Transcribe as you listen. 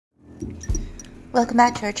Welcome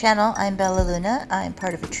back to our channel. I'm Bela Luna. I'm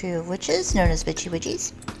part of a trio of witches known as Bitchy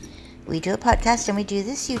Witchys. We do a podcast and we do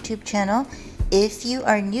this YouTube channel. If you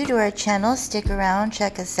are new to our channel, stick around,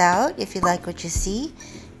 check us out. If you like what you see,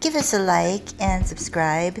 give us a like and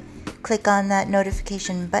subscribe. Click on that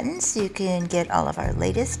notification button so you can get all of our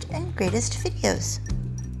latest and greatest videos.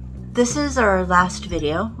 This is our last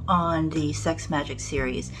video on the Sex Magick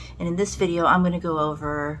series, and in this video I'm going to go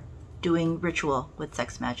over doing ritual with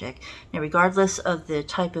Sex Magick. Now, regardless of the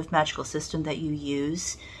type of magical system that you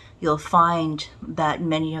use, you'll find that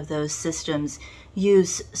many of those systems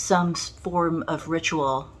use some form of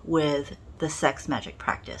ritual with the Sex Magick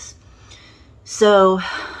practice. So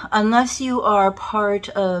unless you are part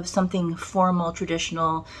of something formal,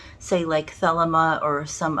 traditional, say like Thelema or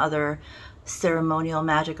some other ceremonial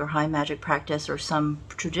magic or high magic practice or some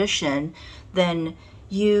tradition, then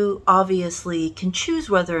you obviously can choose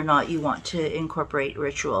whether or not you want to incorporate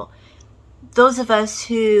ritual. Those of us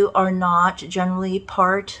who are not generally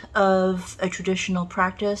part of a traditional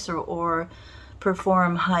practice or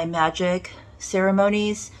perform high magic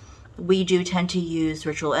ceremonies, we do tend to use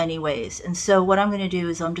ritual anyways. And so what I'm going to do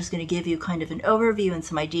is I'm just going to give you kind of an overview and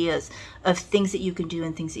some ideas of things that you can do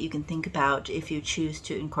and things that you can think about if you choose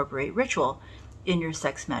to incorporate ritual in your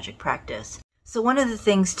Sex Magick practice. So one of the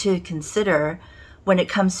things to consider when it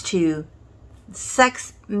comes to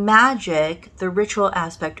Sex Magick, the ritual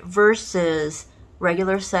aspect versus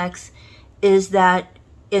regular sex, is that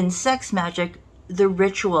in Sex Magick, the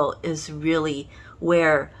ritual is really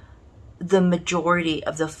where the majority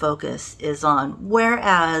of the focus is on.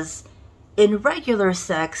 Whereas in regular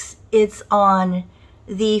sex, it's on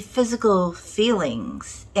the physical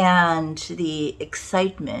feelings and the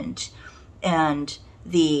excitement and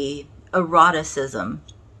the eroticism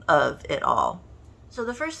of it all. So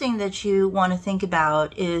the first thing that you want to think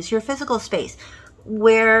about is your physical space.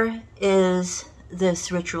 Where is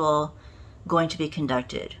this ritual going to be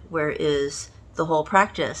conducted? Where is the whole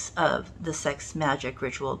practice of the Sex Magick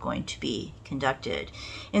ritual going to be conducted?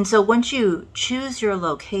 And so once you choose your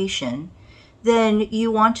location, then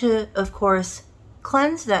you want to, of course,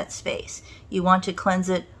 cleanse that space. You want to cleanse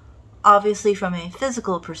it obviously from a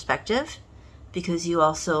physical perspective, because you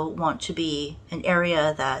also want to be an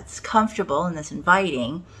area that's comfortable and that's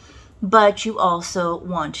inviting, but you also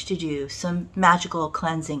want to do some magical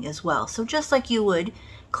cleansing as well. So just like you would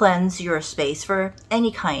cleanse your space for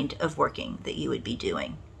any kind of working that you would be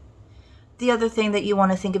doing. The other thing that you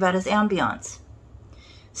want to think about is ambiance.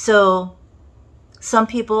 So some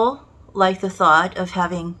people like the thought of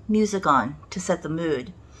having music on to set the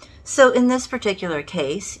mood. So in this particular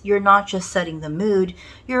case, you're not just setting the mood,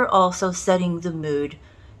 you're also setting the mood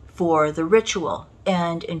for the ritual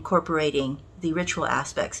and incorporating the ritual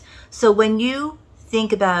aspects. So when you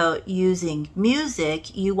think about using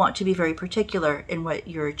music, you want to be very particular in what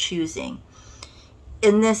you're choosing.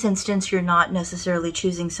 In this instance, you're not necessarily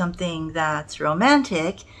choosing something that's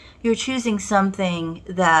romantic. You're choosing something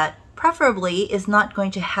that preferably is not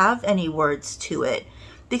going to have any words to it.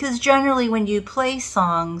 Because generally when you play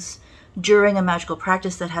songs during a magical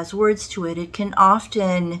practice that has words to it, it can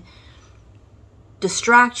often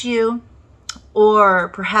distract you, or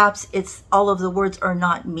perhaps it's all of the words are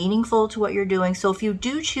not meaningful to what you're doing. So if you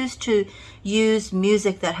do choose to use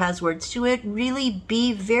music that has words to it, really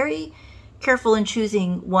be very careful in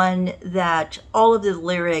choosing one that all of the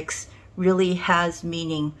lyrics really has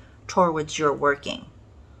meaning towards your working.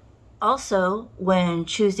 Also, when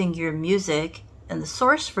choosing your music and the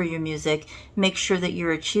source for your music, make sure that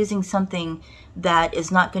you're choosing something that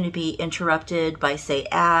is not going to be interrupted by, say,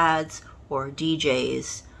 ads or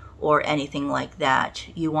DJs or anything like that.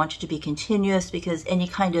 You want it to be continuous, because any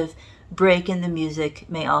kind of break in the music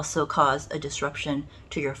may also cause a disruption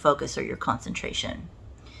to your focus or your concentration.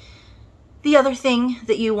 The other thing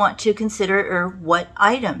that you want to consider are what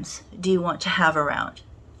items do you want to have around.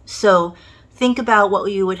 So think about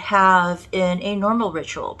what you would have in a normal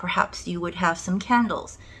ritual. Perhaps you would have some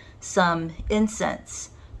candles, some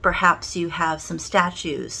incense. Perhaps you have some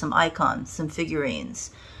statues, some icons, some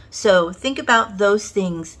figurines. So think about those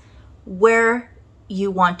things, where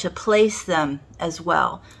you want to place them as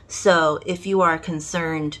well. So if you are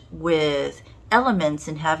concerned with elements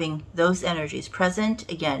and having those energies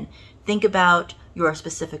present, again, think about your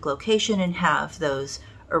specific location and have those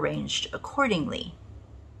arranged accordingly.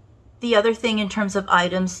 The other thing in terms of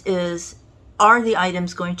items is, are the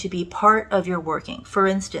items going to be part of your working? For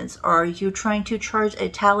instance, are you trying to charge a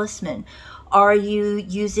talisman? Are you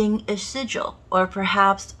using a sigil, or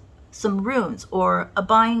perhaps some runes or a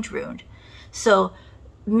bind rune? So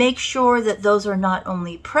make sure that those are not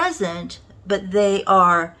only present, but they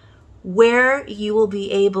are where you will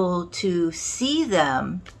be able to see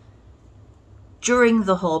them during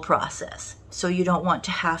the whole process. So you don't want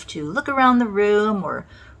to have to look around the room or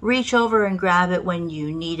reach over and grab it when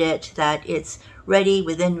you need it, that it's ready,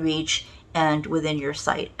 within reach, and within your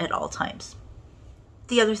sight at all times.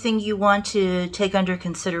 The other thing you want to take under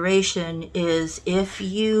consideration is if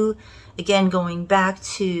you, again, going back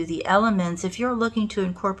to the elements, if you're looking to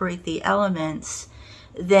incorporate the elements,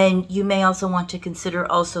 then you may also want to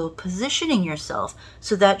consider also positioning yourself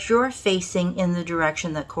so that you're facing in the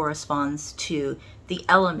direction that corresponds to the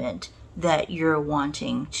element that you're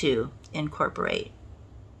wanting to incorporate.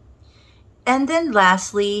 And then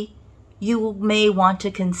lastly, you may want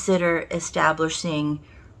to consider establishing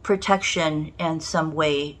protection and some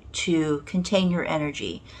way to contain your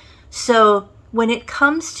energy. So when it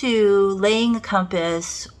comes to laying a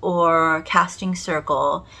compass or casting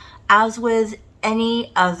circle, as with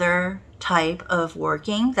any other type of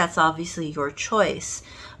working, that's obviously your choice.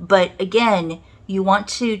 But again, you want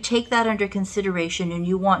to take that under consideration, and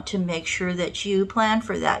you want to make sure that you plan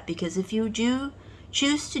for that, because if you do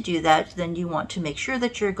choose to do that, then you want to make sure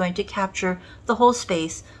that you're going to capture the whole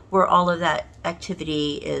space where all of that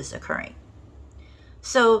activity is occurring.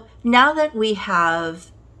 So now that we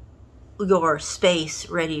have your space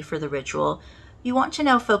ready for the ritual, you want to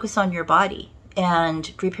now focus on your body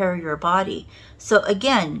and prepare your body. So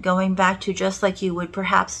again, going back to just like you would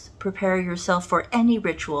perhaps prepare yourself for any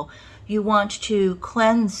ritual, you want to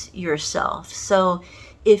cleanse yourself. So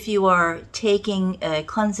if you are taking a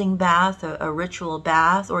cleansing bath, a ritual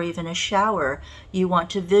bath, or even a shower, you want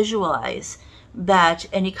to visualize that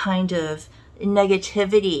any kind of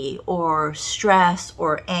negativity or stress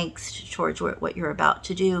or angst towards what you're about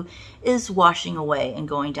to do is washing away and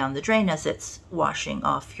going down the drain as it's washing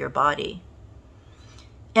off your body.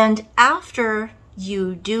 And after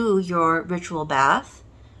you do your ritual bath,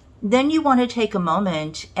 then you want to take a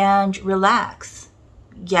moment and relax,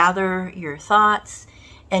 gather your thoughts,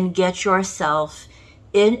 and get yourself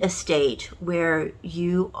in a state where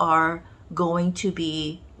you are going to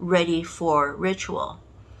be ready for ritual.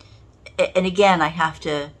 And again, I have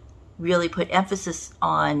to really put emphasis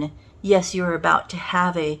on, yes, you're about to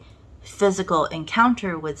have a physical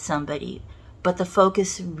encounter with somebody, but the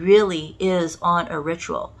focus really is on a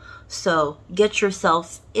ritual. So get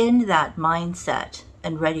yourself in that mindset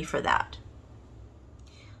and ready for that.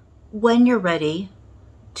 When you're ready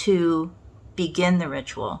to begin the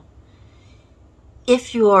ritual,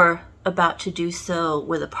 if you're about to do so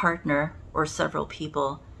with a partner or several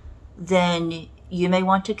people, then you may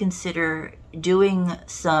want to consider doing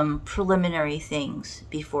some preliminary things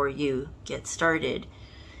before you get started.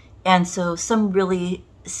 And so some really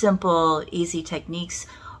simple, easy techniques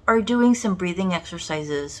are doing some breathing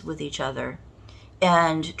exercises with each other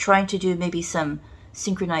and trying to do maybe some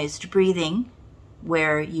synchronized breathing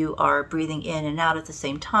where you are breathing in and out at the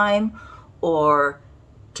same time, or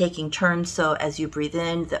taking turns so as you breathe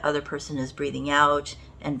in, the other person is breathing out,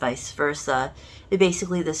 and vice versa.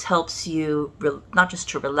 Basically, this helps you not just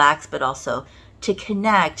to relax, but also to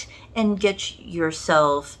connect and get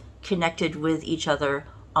yourself connected with each other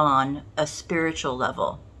on a spiritual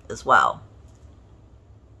level as well.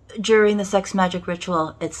 During the sex magic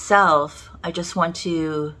ritual itself, I just want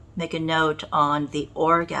to make a note on the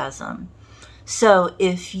orgasm. So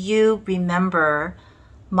if you remember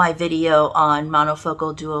my video on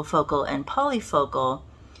monofocal, duofocal, and polyfocal,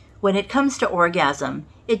 when it comes to orgasm,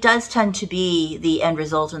 it does tend to be the end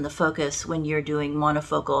result and the focus when you're doing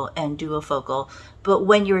monofocal and duofocal. But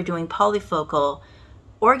when you're doing polyfocal,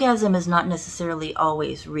 orgasm is not necessarily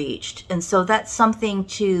always reached. And so that's something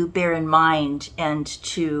to bear in mind, and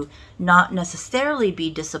to not necessarily be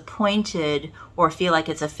disappointed or feel like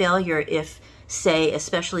it's a failure if, say,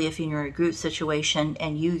 especially if you're in a group situation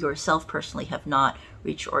and you yourself personally have not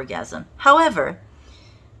reached orgasm. However,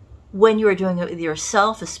 when you are doing it with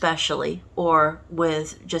yourself especially, or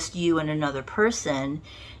with just you and another person,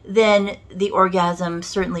 then the orgasm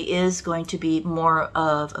certainly is going to be more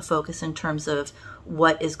of a focus in terms of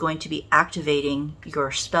what is going to be activating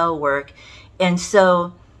your spell work. And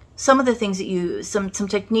so some of the things that some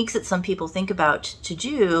techniques that some people think about to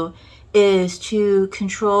do is to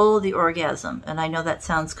control the orgasm. And I know that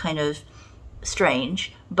sounds kind of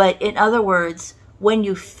strange, but in other words, when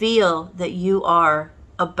you feel that you are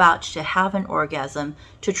about to have an orgasm,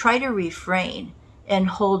 to try to refrain and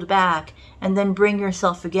hold back, and then bring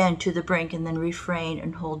yourself again to the brink, and then refrain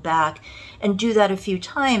and hold back, and do that a few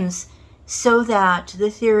times, so that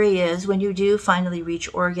the theory is when you do finally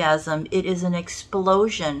reach orgasm, it is an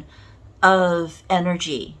explosion of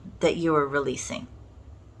energy that you are releasing.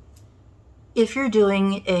 If you're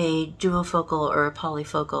doing a duofocal or a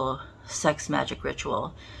polyfocal sex magic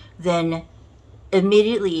ritual, then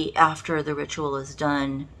immediately after the ritual is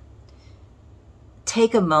done,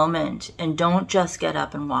 take a moment and don't just get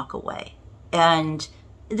up and walk away. And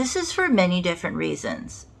this is for many different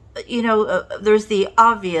reasons. There's the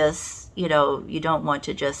obvious, you don't want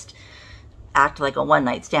to just act like a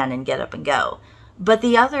one-night stand and get up and go. But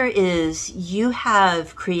the other is you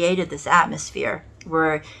have created this atmosphere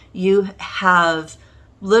where you have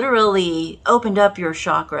literally opened up your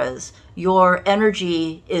chakras. Your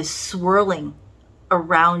energy is swirling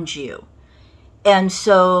around you. And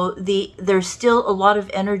so there's still a lot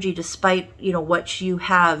of energy despite, what you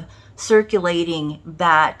have circulating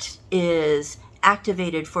that is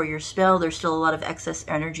activated for your spell. There's still a lot of excess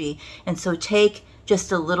energy. And so take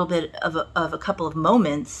just a little bit of a couple of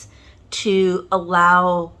moments to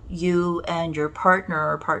allow you and your partner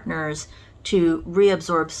or partners to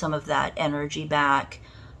reabsorb some of that energy back.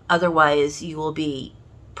 Otherwise, you will be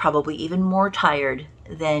probably even more tired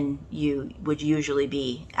than you would usually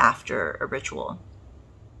be after a ritual.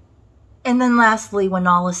 And then lastly, when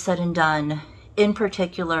all is said and done, in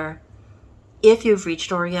particular, if you've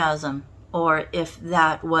reached orgasm, or if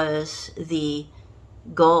that was the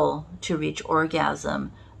goal to reach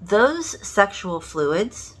orgasm, those sexual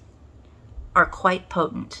fluids are quite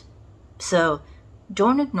potent. So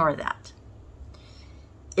don't ignore that.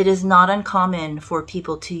 It is not uncommon for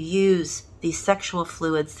people to use these sexual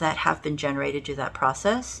fluids that have been generated through that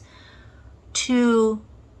process to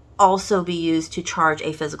also be used to charge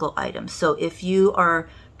a physical item. So if you are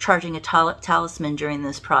charging a talisman during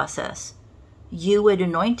this process, you would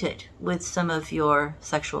anoint it with some of your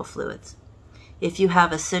sexual fluids. If you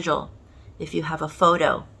have a sigil, if you have a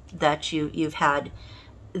photo that you've had,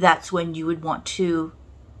 that's when you would want to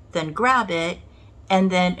then grab it and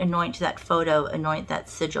then anoint that photo, anoint that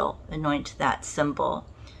sigil, anoint that symbol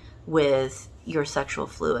with your sexual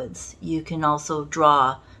fluids. You can also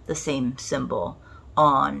draw the same symbol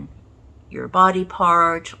on your body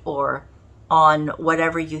part or on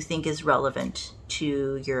whatever you think is relevant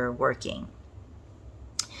to your working.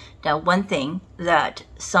 Now, one thing that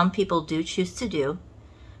some people do choose to do,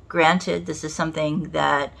 granted, this is something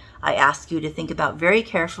that I ask you to think about very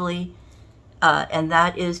carefully, and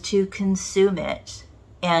that is to consume it.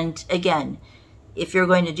 And again, if you're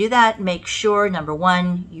going to do that, make sure, number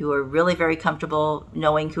one, you are really very comfortable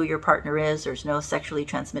knowing who your partner is. There's no sexually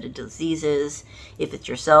transmitted diseases. If it's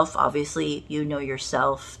yourself, obviously, you know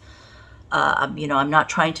yourself. I'm not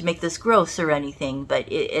trying to make this gross or anything, but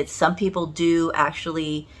it's some people do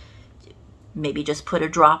actually maybe just put a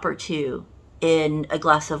drop or two in a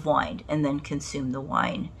glass of wine and then consume the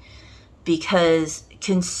wine. Because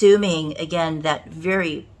consuming, again, that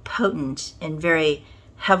very potent and very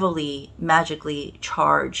heavily magically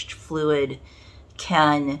charged fluid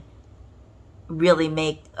can really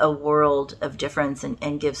make a world of difference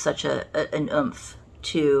and give such an oomph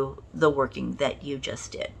to the working that you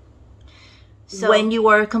just did. So when you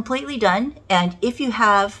are completely done, and if you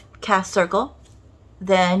have cast circle,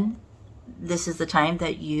 then this is the time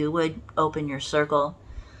that you would open your circle.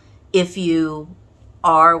 If you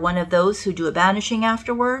are one of those who do a banishing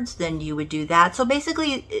afterwards, then you would do that. So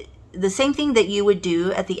basically, the same thing that you would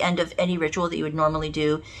do at the end of any ritual that you would normally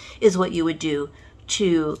do is what you would do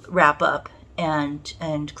to wrap up and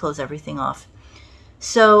close everything off.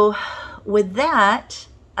 So with that,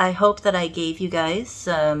 I hope that I gave you guys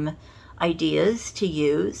some ideas to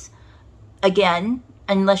use. Again,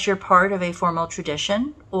 unless you're part of a formal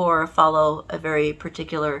tradition or follow a very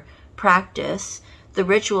particular practice, the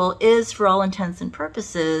ritual is, for all intents and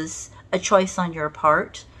purposes, a choice on your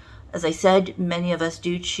part. As I said, many of us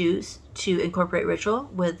do choose to incorporate ritual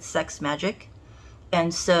with sex magic.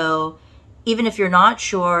 And so even if you're not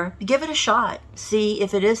sure, give it a shot. See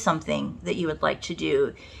if it is something that you would like to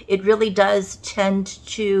do. It really does tend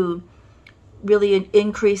to really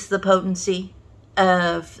increase the potency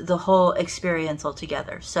of the whole experience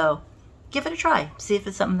altogether. So give it a try. See if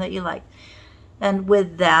it's something that you like. And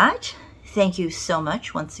with that, thank you so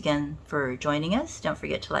much once again for joining us. Don't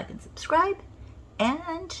forget to like and subscribe,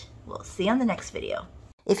 and we'll see you on the next video.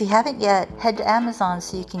 If you haven't yet, head to Amazon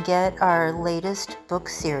so you can get our latest book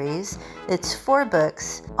series. It's 4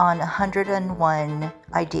 books on 101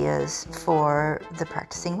 ideas for the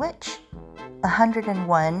practicing witch.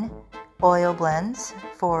 101 oil blends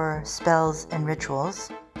for spells and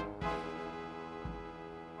rituals.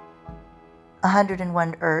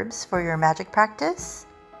 101 herbs for your magic practice.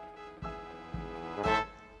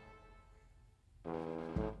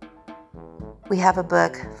 We have a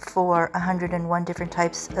book for 101 different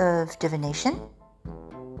types of divination.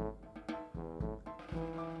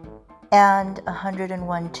 And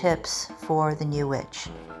 101 tips for the new witch.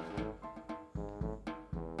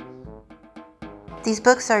 These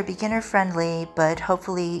books are beginner friendly, but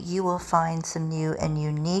hopefully you will find some new and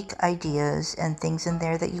unique ideas and things in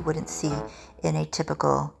there that you wouldn't see in a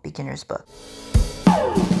typical beginner's book.